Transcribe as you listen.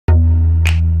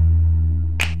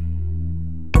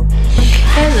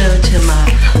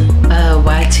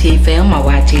T-Film or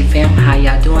YT Film. How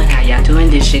y'all doing? How y'all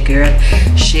doing? This your girl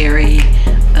Sherry,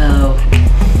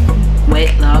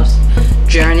 weight loss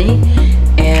journey,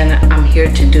 and I'm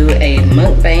here to do a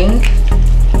mukbang.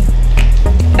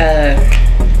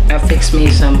 I fixed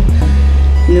me some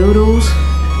noodles,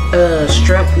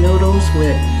 shrimp noodles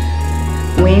with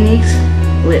weenies,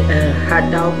 with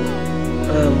hot dog,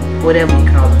 whatever you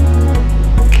call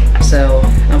them. So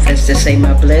I'm supposed to say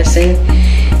my blessing,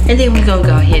 and then we're gonna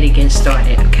go ahead and get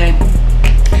started, okay?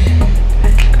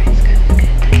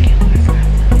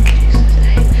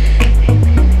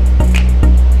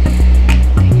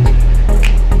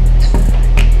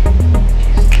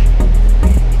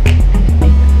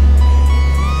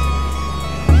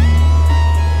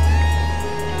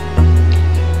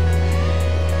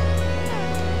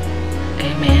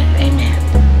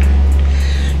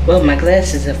 Well, my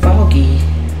glasses are foggy.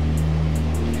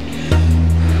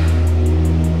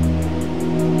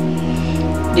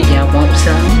 Do y'all want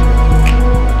some?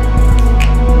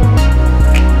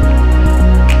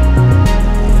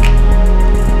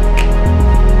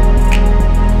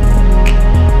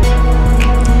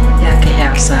 Y'all can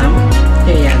have some.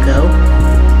 Here y'all go.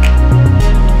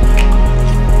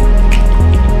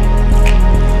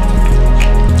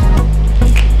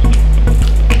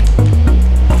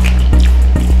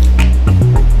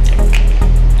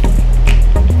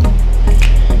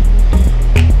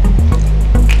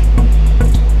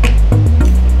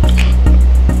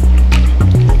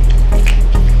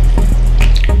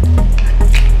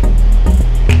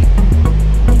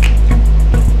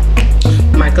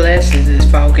 Glasses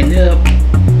is fogging up.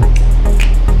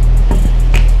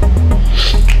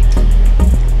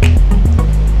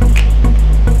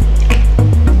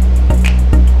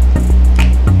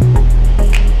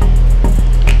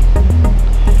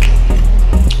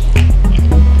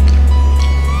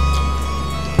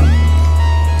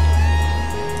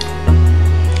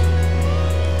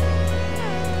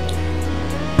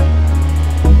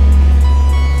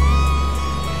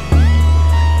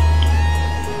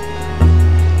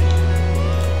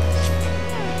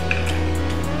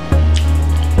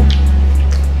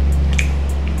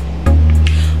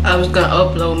 I was gonna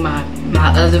upload my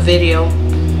other video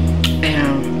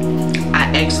and I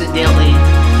accidentally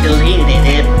deleted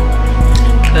it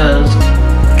because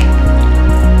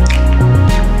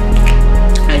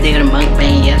I did a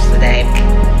mukbang yesterday.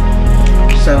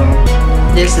 So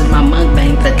this is my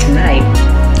mukbang for tonight.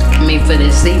 I mean for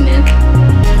this evening.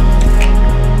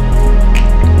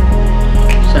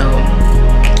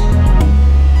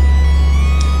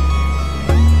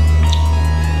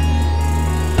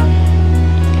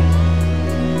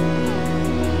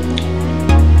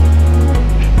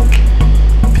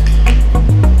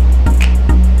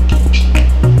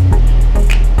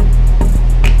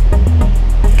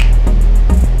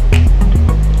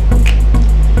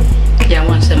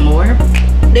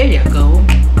 There you go.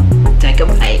 Take a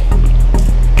bite.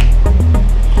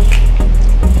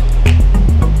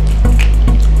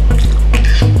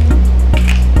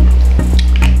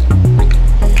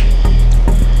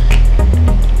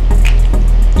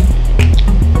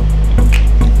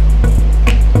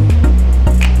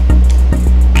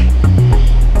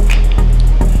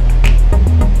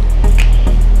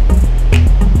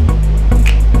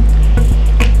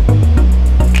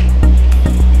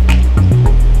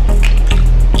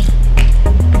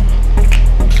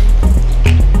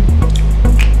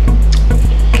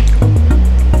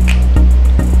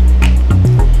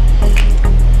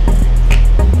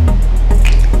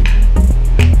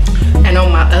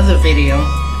 Video,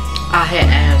 I had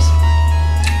asked,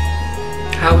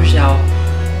 how was y'all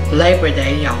Labor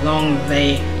Day, y'all long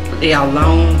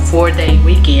 4-day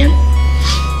weekend,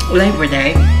 Labor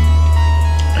Day,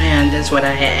 and that's what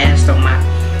I had asked on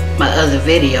my other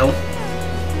video.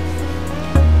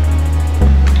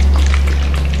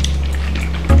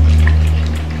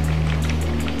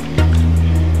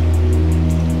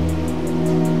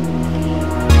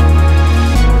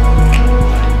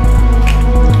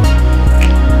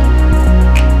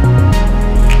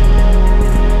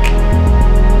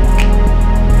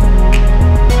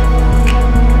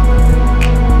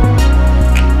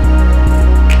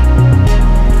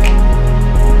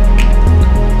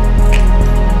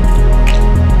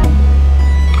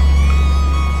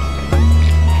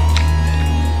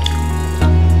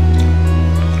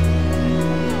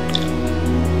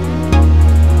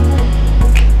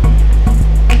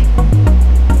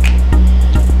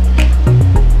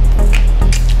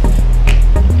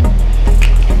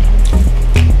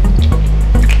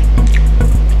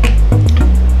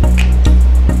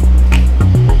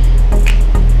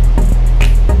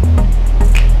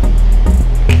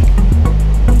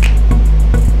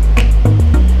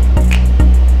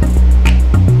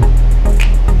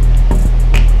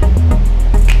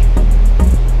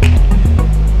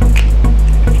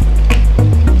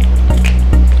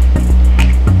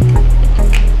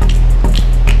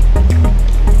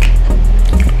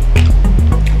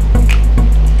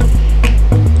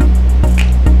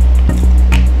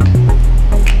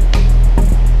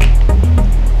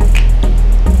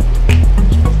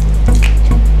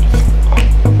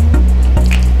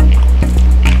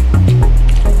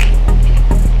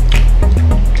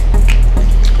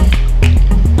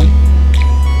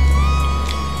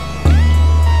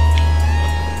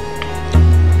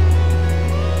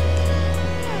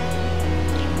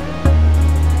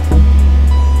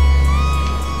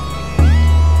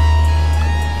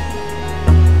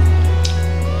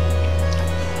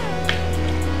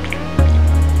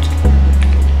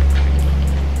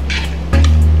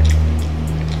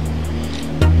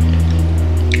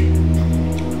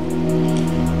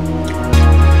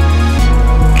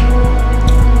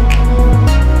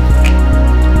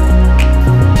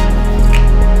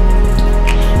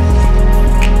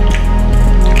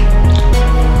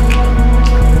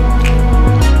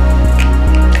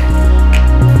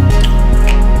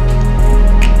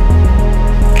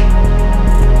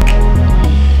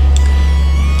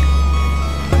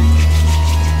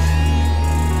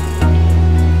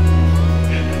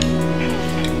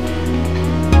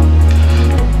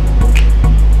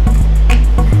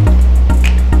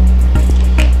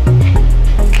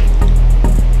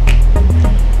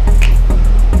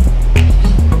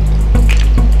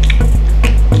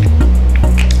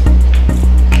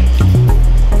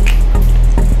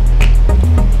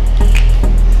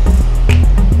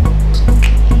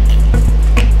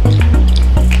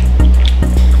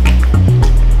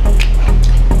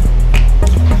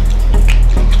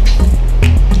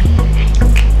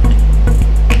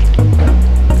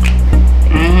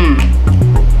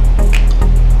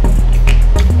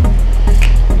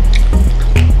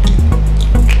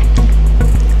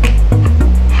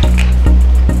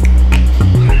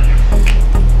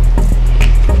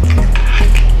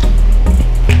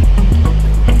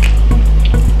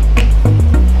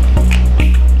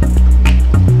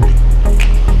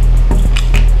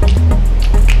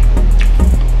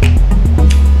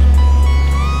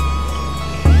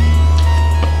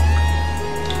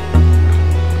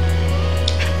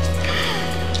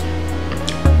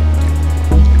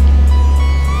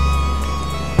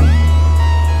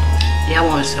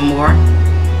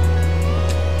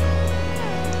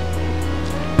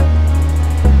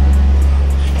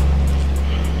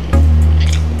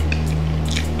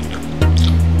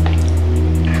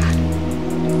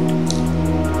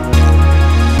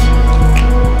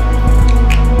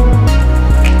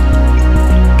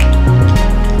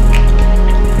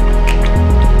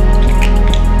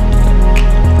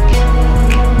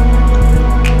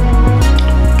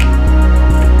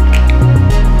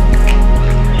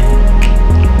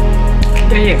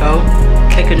 go.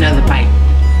 Take another bite.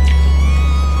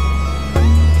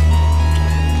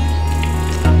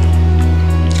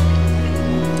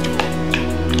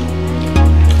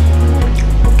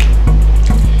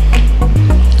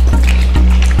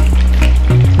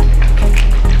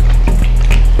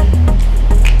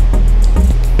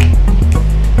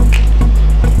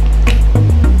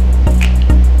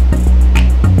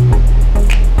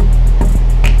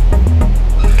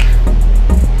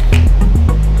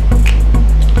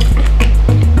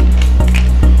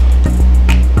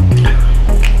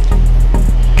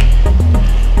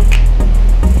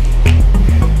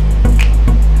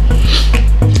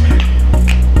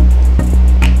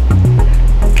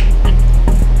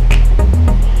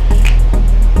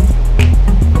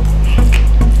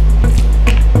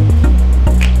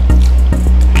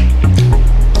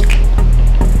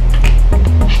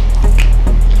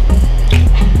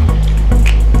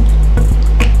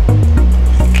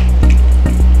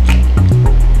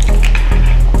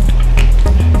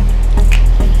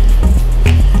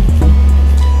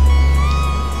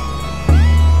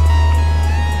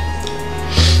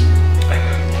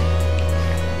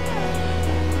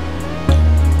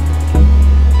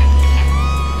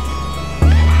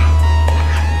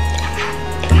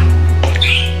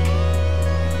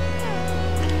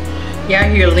 Y'all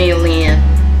hear Lynn Lynn?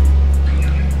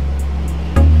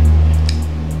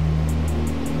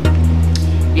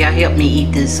 Y'all help me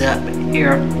eat this up.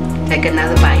 Here, take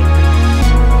another bite.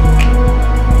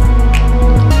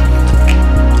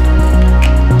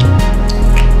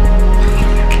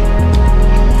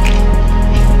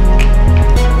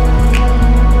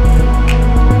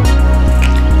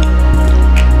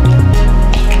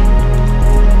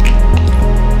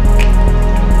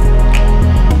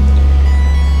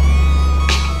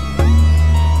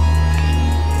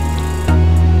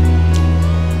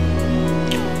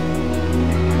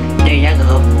 There you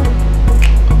go.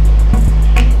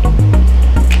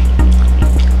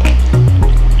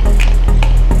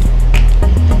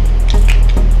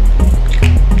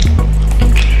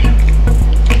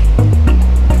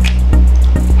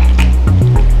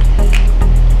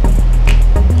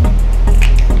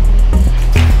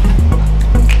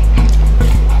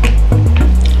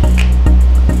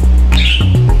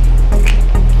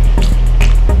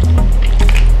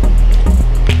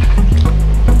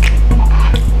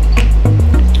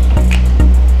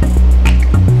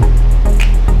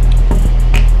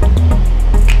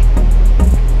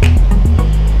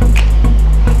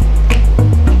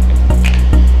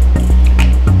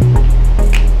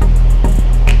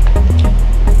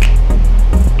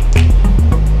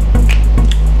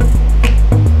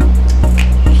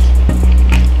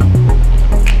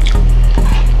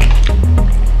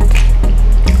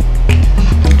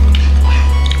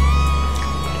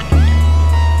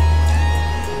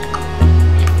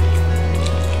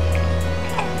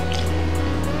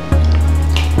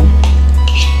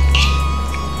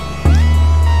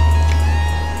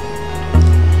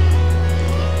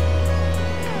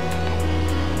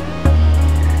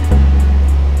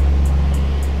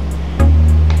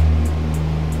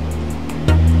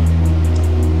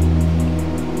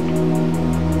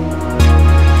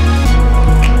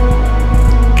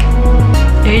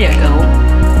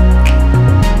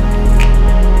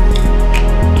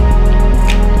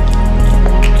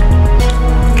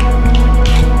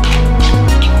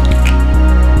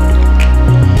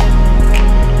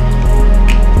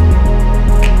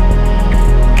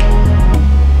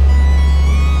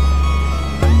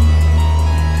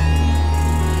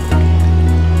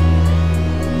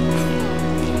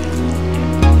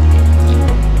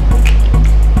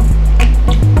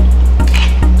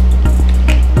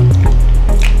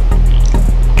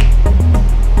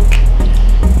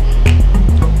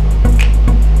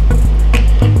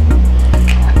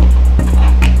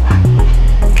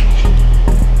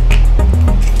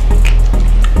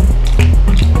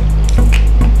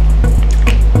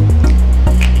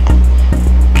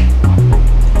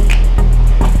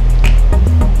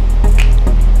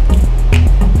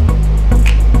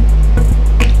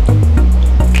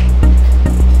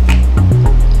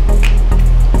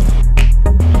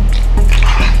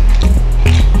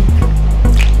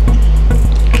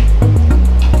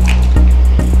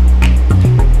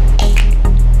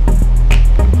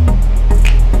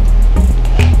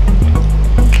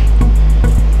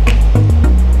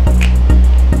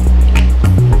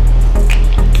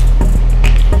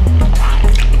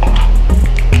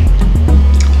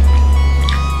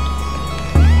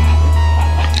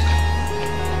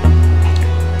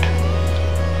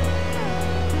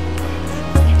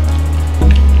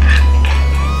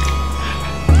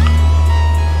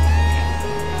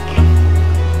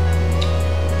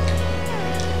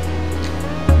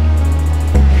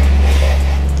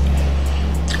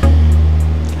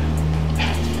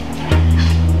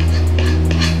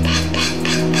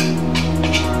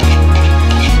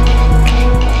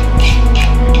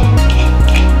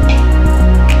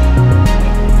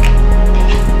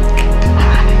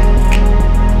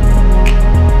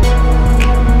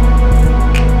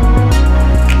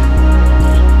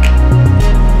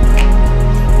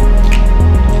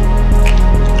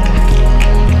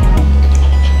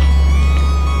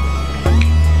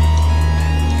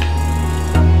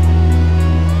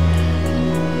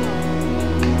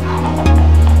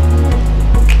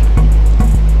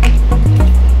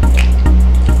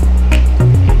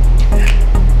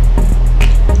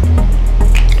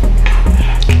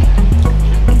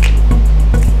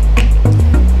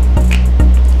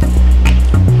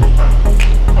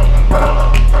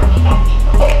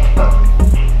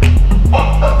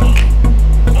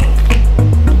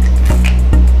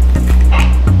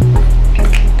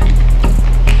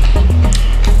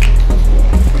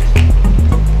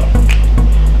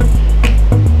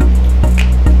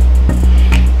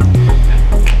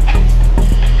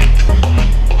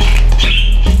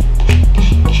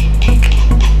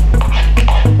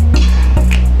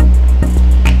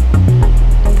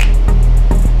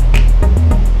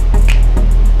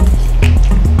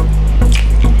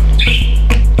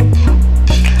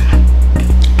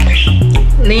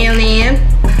 Lin.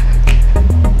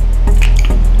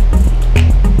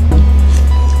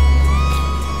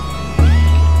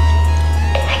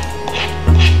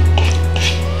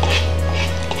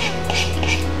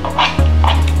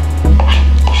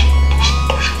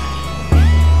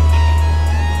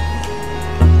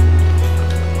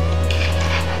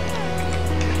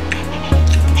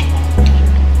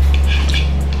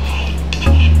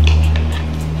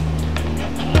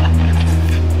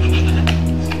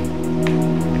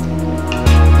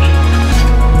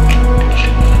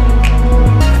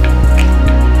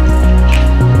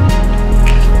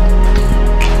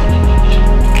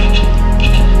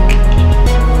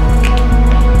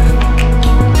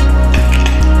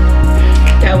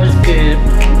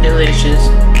 Delicious.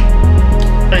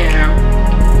 And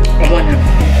I want to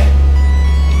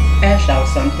ask y'all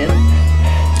something.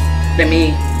 Let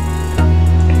me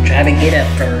try to get up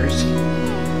first.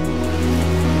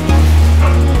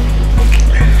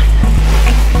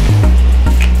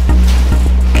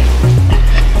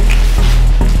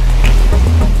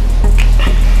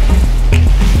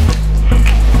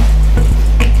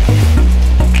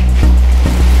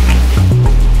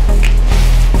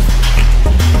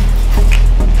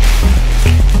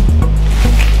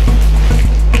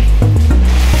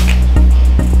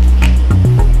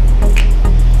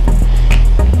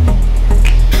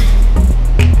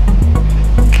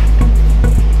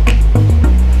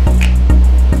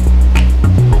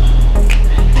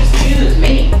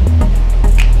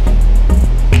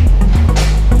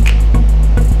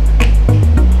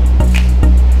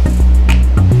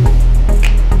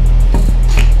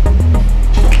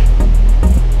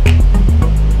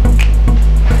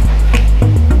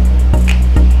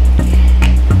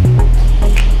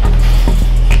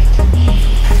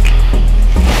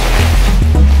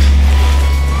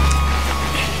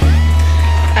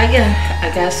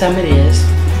 I got some of this,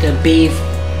 the beef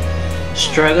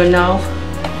stroganoff,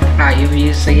 however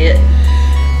you say it,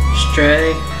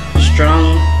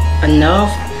 strong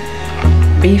enough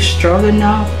beef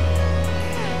stroganoff,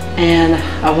 and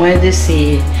I wanted to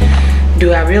see,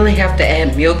 do I really have to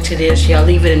add milk to this? Y'all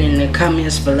leave it in the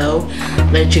comments below.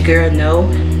 Let your girl know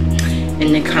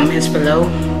in the comments below,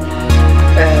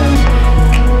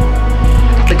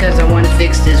 because I want to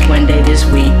fix this one day this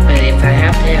week. But if I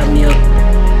have to have milk,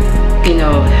 you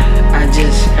know, I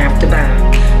just have to buy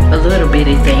a little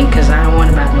bitty thing, because I don't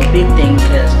want to buy no big thing,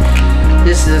 because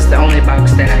this is the only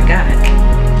box that I got.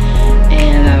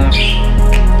 And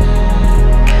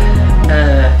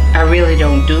I really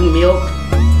don't do milk.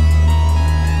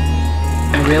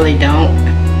 I really don't.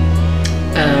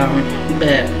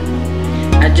 But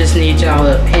I just need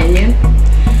y'all's opinion.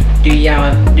 Do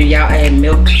y'all add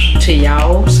milk to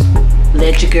y'all's?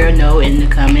 Let your girl know in the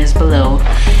comments below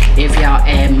if y'all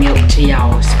add milk to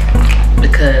y'all's,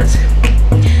 because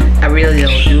I really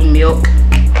don't do milk.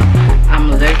 I'm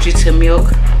allergic to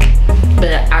milk,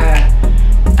 but I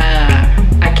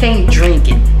can't drink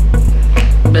it,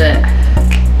 but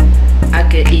I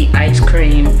could eat ice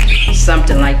cream,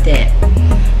 something like that.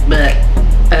 But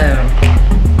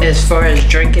as far as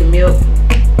drinking milk,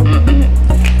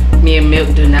 me and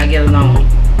milk do not get along.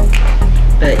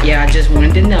 But yeah, I just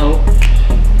wanted to know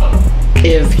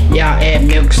if y'all add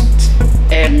milk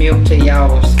to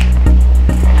y'all's.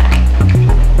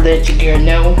 Let your girl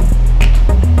know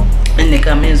in the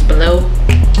comments below.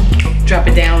 Drop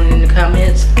it down in the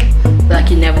comments like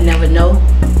you never know.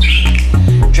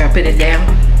 Drop it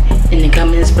down in the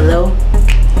comments below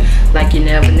like you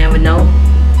never know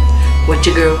what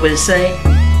your girl would say.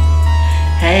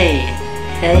 Hey.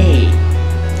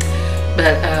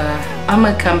 But I'm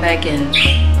gonna come back and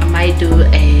I might do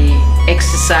a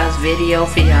exercise video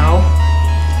for y'all.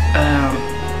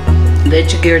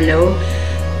 Let your girl know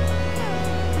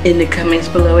in the comments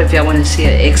below if y'all want to see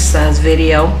an exercise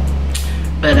video.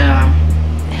 But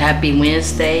happy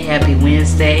Wednesday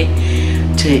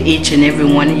to each and every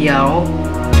one of y'all.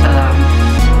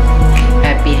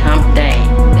 Happy hump day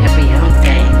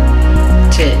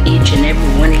to each and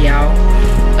every one of y'all.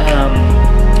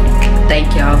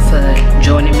 Thank y'all for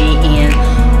joining me in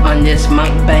on this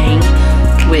mukbang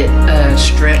with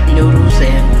shrimp noodles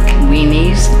and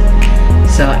weenies.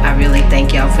 So I really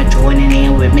thank y'all for joining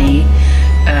in with me.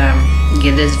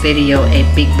 Give this video a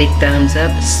big thumbs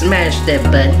up. Smash that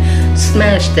button,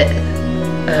 smash that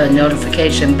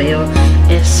notification bell,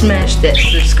 and smash that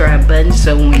subscribe button,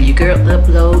 so when your girl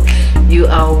upload, you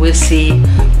always see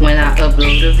when I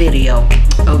upload a video.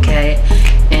 Okay,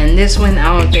 and this one,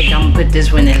 I don't think I'm gonna put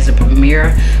this one as a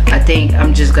premiere. I think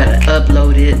I'm just gonna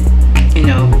upload it, you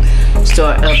know,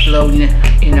 start uploading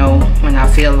it, you know, when I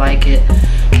feel like it.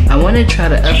 I want to try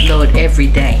to upload every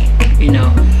day, you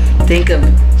know. think of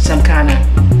some kind of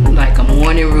like a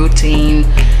morning routine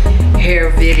hair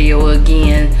video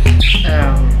again.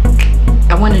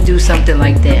 I want to do something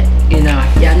like that, you know.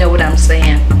 Y'all know what I'm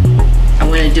saying? I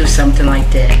want to do something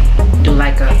like that. Do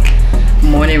like a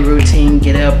morning routine,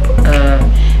 get up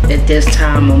at this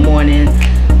time of morning,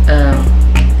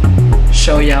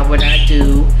 show y'all what I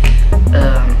do,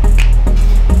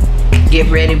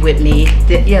 get ready with me.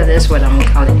 Yeah, that's what I'm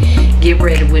gonna call it. Get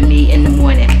ready with me in the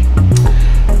morning,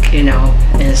 you know,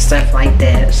 and stuff like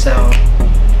that. So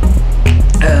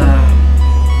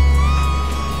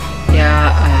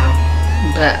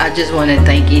but I just want to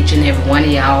thank each and every one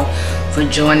of y'all for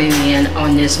joining in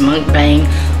on this mukbang,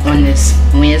 on this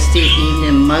Wednesday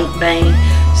evening mukbang.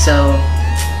 So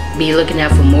be looking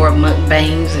out for more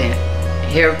mukbangs and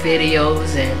hair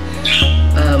videos and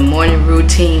morning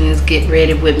routines, get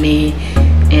ready with me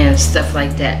and stuff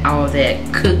like that. All that,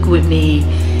 cook with me,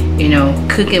 you know,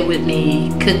 cooking with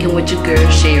me, cooking with your girl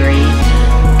Sherry.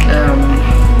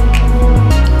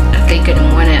 I think in the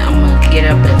morning I'm gonna get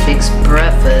up and fix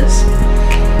breakfast,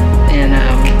 and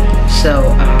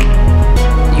so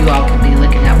you all can be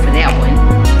looking out for that one.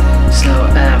 So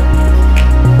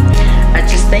I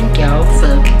just thank y'all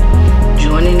for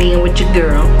joining in with your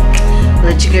girl.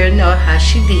 Let your girl know how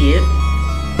she did,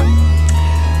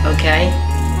 okay?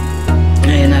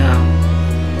 And I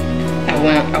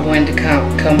wanted to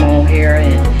come on here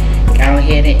and go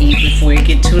ahead and eat before it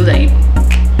get too late,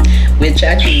 which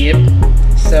I did.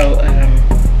 So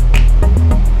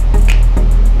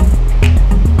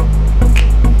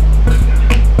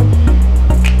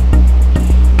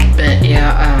but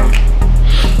yeah,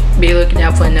 be looking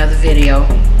out for another video.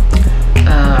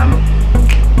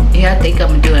 Yeah, I think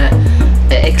I'm gonna do an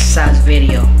exercise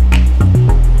video,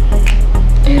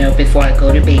 you know, before I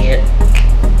go to bed,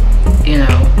 you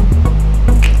know.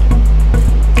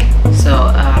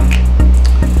 So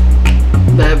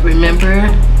but remember,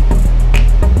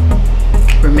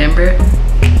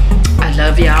 I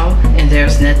love y'all, and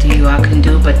there's nothing you all can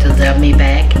do but to love me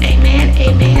back. Amen,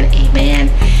 amen, amen.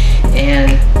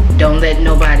 And don't let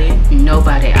nobody,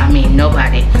 I mean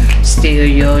nobody, steal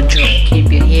your joy.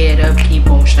 Keep your head up, keep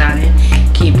on shining,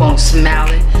 keep on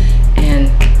smiling, and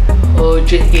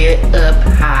hold your head up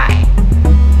high.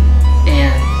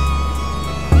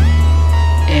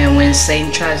 And when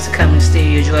Satan tries to come and steal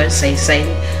your joy, say,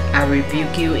 Satan, I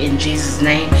rebuke you in Jesus'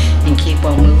 name, and keep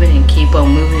on moving and keep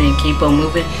on moving and keep on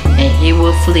moving, and he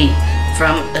will flee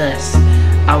from us.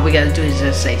 All we gotta do is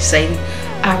just say, Satan,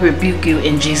 I rebuke you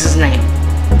in Jesus' name,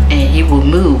 and he will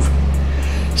move.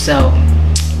 So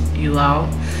you all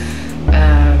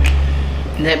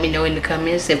let me know in the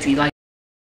comments if you like